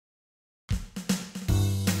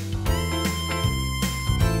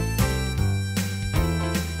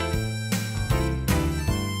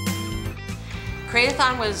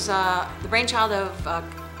CreateAthon was the brainchild of an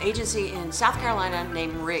agency in South Carolina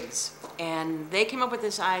named Riggs. And they came up with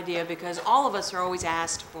this idea because all of us are always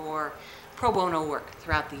asked for pro bono work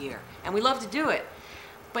throughout the year. And we love to do it,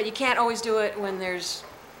 but you can't always do it when there's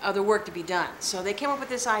other work to be done. So they came up with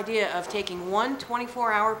this idea of taking one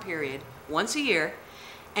 24-hour period once a year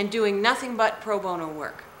and doing nothing but pro bono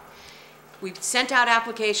work. We sent out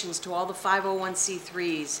applications to all the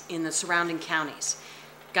 501c3s in the surrounding counties.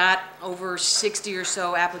 Got over 60 or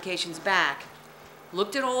so applications back,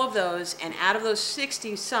 looked at all of those, and out of those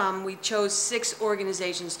 60 some, we chose 6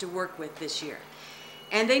 organizations to work with this year.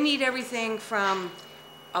 And they need everything from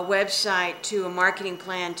a website to a marketing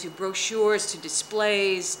plan to brochures to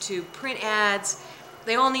displays to print ads.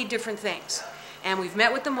 They all need different things. And we've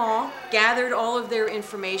met with them all, gathered all of their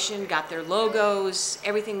information, got their logos,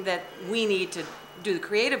 everything that we need to do the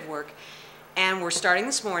creative work. And we're starting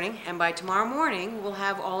this morning, and by tomorrow morning we'll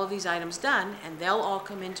have all of these items done, and they'll all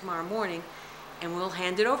come in tomorrow morning and we'll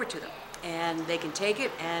hand it over to them. And they can take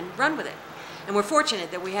it and run with it. And we're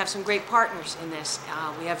fortunate that we have some great partners in this.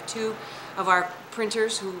 We have 2 of our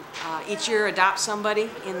printers who each year adopt somebody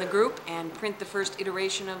in the group and print the first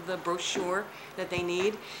iteration of the brochure that they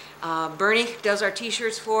need. Bernie does our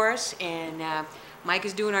t-shirts for us, and Mike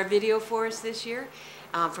is doing our video for us this year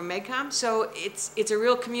from MedCom. So it's a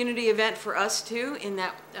real community event for us too, in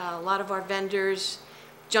that a lot of our vendors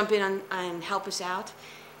jump in and help us out.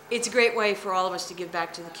 It's a great way for all of us to give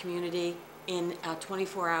back to the community in a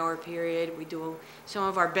 24-hour period. We do some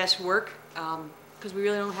of our best work because we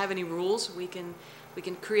really don't have any rules. We can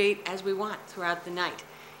create as we want throughout the night.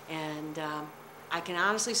 And I can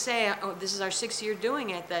honestly say, this is our 6th year doing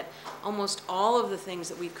it, that almost all of the things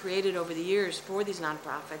that we've created over the years for these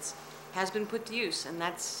nonprofits has been put to use, and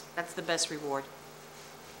that's the best reward.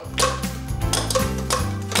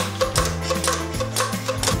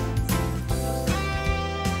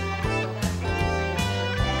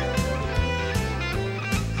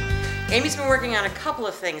 Amy's been working on a couple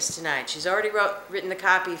of things tonight. She's already written the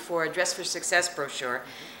copy for a Dress for Success brochure,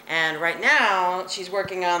 and right now she's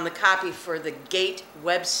working on the copy for the GATE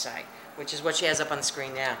website, which is what she has up on the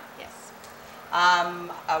screen now. Yes.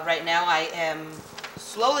 Right now I am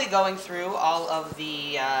slowly going through all of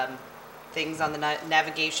the things on the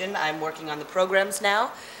navigation. I'm working on the programs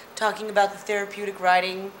now, talking about the therapeutic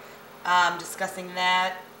writing, discussing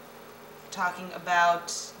that, talking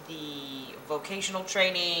about the vocational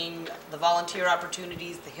training, the volunteer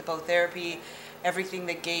opportunities, the hippotherapy, everything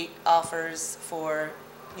that GATE offers for,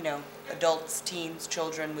 you know, adults, teens,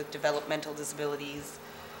 children with developmental disabilities.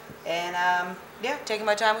 And yeah, taking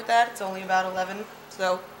my time with that. It's only about 11,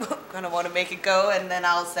 so gonna want to make it go, and then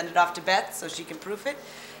I'll send it off to Beth so she can proof it,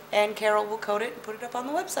 and Carol will code it and put it up on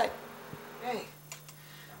the website. Hey,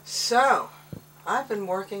 so I've been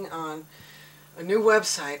working on a new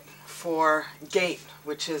website for GATE,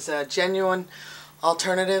 which is a genuine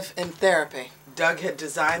alternative in therapy. Doug had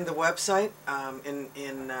designed the website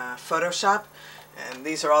in Photoshop, and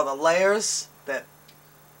these are all the layers that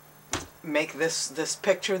make this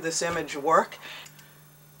picture, this image work.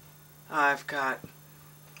 I've got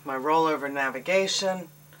my rollover navigation,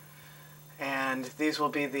 and these will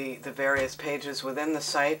be the various pages within the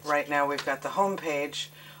site. Right now we've got the home page.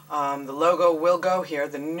 The logo will go here,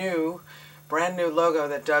 the brand new logo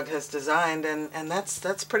that Doug has designed, and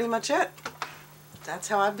that's pretty much it. That's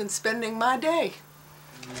how I've been spending my day.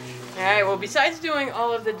 All right, well, besides doing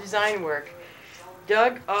all of the design work,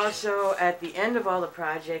 Doug also, at the end of all the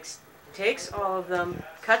projects, takes all of them,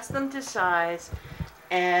 cuts them to size,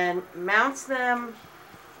 and mounts them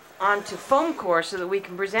onto foam core so that we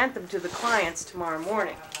can present them to the clients tomorrow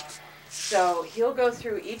morning. So he'll go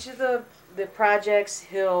through each of the projects,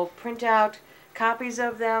 he'll print out copies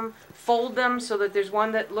of them, fold them so that there's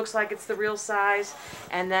one that looks like it's the real size,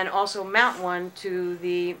 and then also mount one to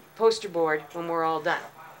the poster board when we're all done.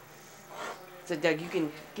 So Doug, you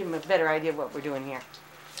can give him a better idea of what we're doing here.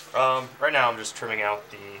 Right now I'm just trimming out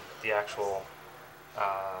the actual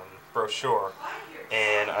brochure,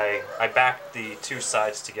 and I backed the 2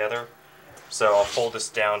 sides together, so I'll fold this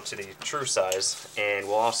down to the true size, and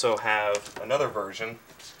we'll also have another version.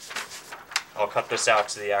 I'll cut this out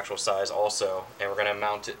to the actual size also, and we're going to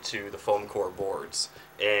mount it to the foam core boards.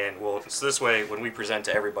 And so this way, when we present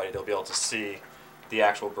to everybody, they'll be able to see the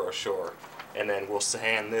actual brochure. And then we'll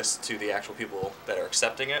hand this to the actual people that are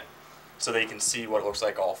accepting it, so they can see what it looks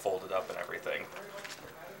like all folded up and everything.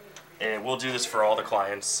 And we'll do this for all the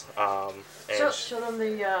clients. Show them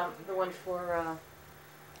the one for...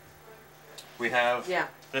 We have... Yeah.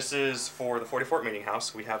 This is for the 44th Meeting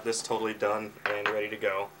House. We have this totally done and ready to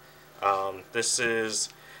go.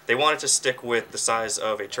 They they wanted to stick with the size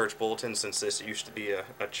of a church bulletin since this used to be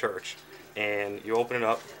a church. And you open it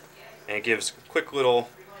up, and it gives a quick little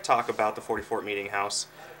talk about the 44th Meeting House.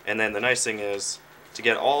 And then the nice thing is, to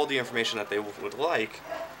get all the information that they would like,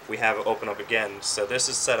 we have it open up again. So this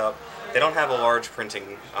is set up. They don't have a large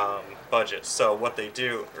printing budget. So what they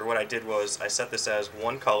do, or what I did was, I set this as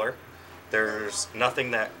one color. There's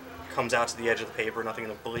nothing that comes out to the edge of the paper, nothing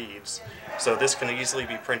that bleeds. So this can easily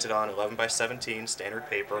be printed on 11 by 17 standard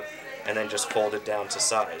paper, and then just folded down to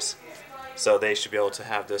size. So they should be able to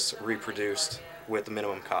have this reproduced with the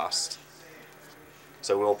minimum cost.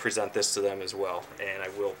 So we'll present this to them as well, and I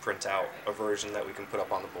will print out a version that we can put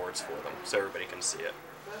up on the boards for them so everybody can see it.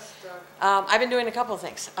 I've been doing a couple of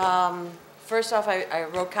things. First off, I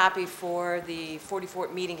wrote copy for the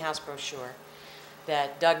 44th Meeting House brochure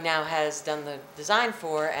that Doug now has done the design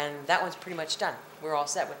for, and that one's pretty much done. We're all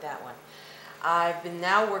set with that one. I've been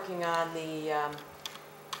now working on the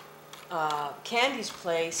Candy's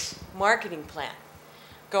Place marketing plan,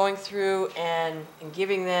 going through and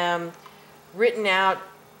giving them written out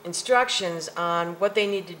instructions on what they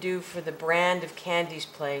need to do for the brand of Candy's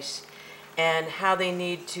Place and how they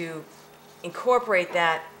need to incorporate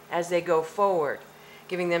that as they go forward,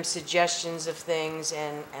 giving them suggestions of things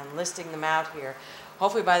and listing them out here.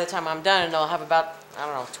 Hopefully by the time I'm done, I'll have about, I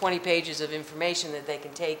don't know, 20 pages of information that they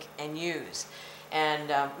can take and use.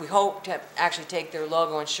 And we hope to actually take their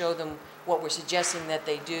logo and show them what we're suggesting that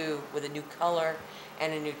they do with a new color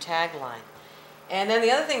and a new tagline. And then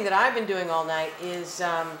the other thing that I've been doing all night is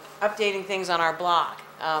updating things on our blog.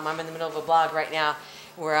 I'm in the middle of a blog right now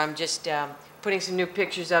where I'm just putting some new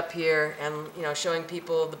pictures up here and showing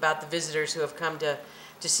people about the visitors who have come to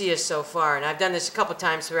see us so far. And I've done this a couple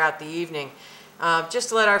times throughout the evening just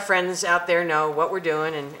to let our friends out there know what we're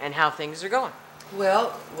doing and how things are going. Well,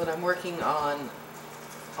 what I'm working on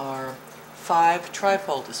are 5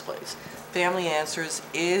 trifold displays. Family Answers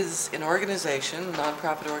is an organization, a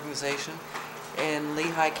nonprofit organization in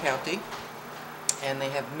Lehigh County, and they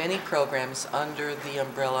have many programs under the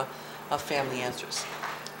umbrella of Family Answers.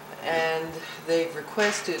 And they've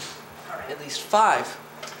requested at least 5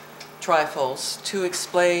 trifolds to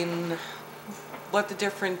explain what the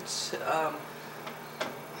different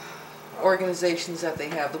organizations that they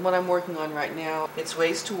have. The one I'm working on right now, it's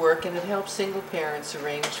Ways to Work, and it helps single parents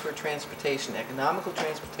arrange for transportation, economical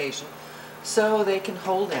transportation, so they can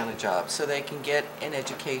hold down a job, so they can get an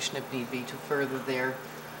education if need be to further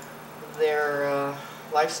their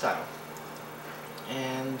lifestyle.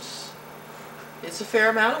 And it's a fair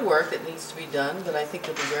amount of work that needs to be done, but I think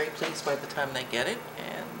they'll be very pleased by the time they get it,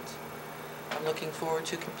 and I'm looking forward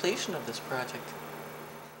to completion of this project.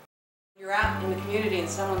 You're out in the community and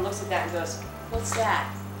someone looks at that and goes, "What's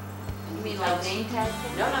that?" You mean like name tag?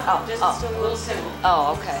 No, Oh, just oh. still a little symbol.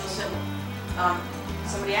 Oh, okay. Little symbol.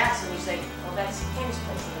 Somebody asks and you say, "Well, that's Candy's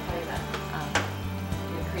Place," and they'll tell you that.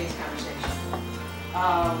 It creates conversation.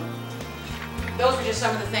 Those are just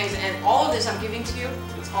some of the things, and all of this I'm giving to you,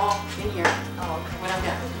 it's all in here. Oh, okay. When I'm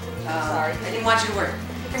done. Sorry, I didn't want you to worry.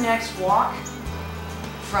 Your next walk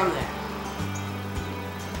from there.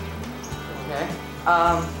 Okay.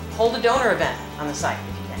 Hold a donor event on the site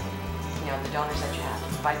if you can. The donors that you have.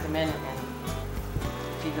 Invite them in and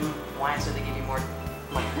feed them wine so they give you more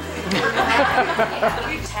money.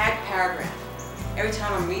 Tag paragraph. Every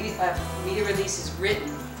time a media release is written,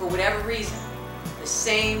 for whatever reason, the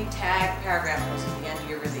same tag paragraph goes at the end of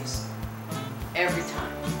your release. Every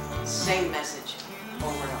time. Same message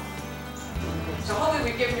over and over. So hopefully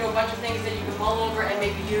we've given you a bunch of things that you can mull over and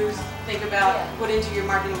maybe use, think about, put into your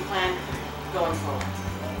marketing plan going forward.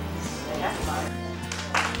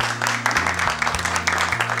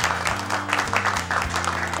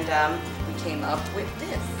 And we came up with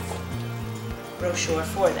this brochure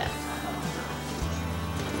for them.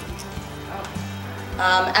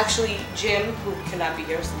 Actually, Jim, who cannot be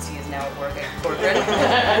here since he is now at work at corporate,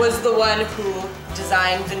 was the one who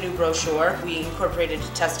designed the new brochure. We incorporated a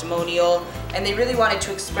testimonial, and they really wanted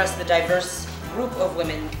to express the diverse group of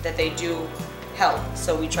women that they do help.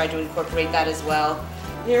 So we tried to incorporate that as well.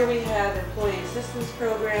 Here we have Employee Assistance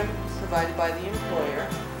Program provided by the employer.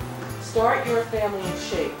 Start Your Family in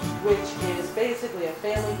Shape, which is basically a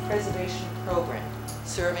family preservation program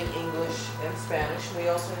serving English and Spanish. We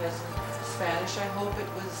also have some Spanish. I hope it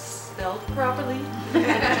was spelled properly. We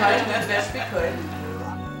tried to do the best we could.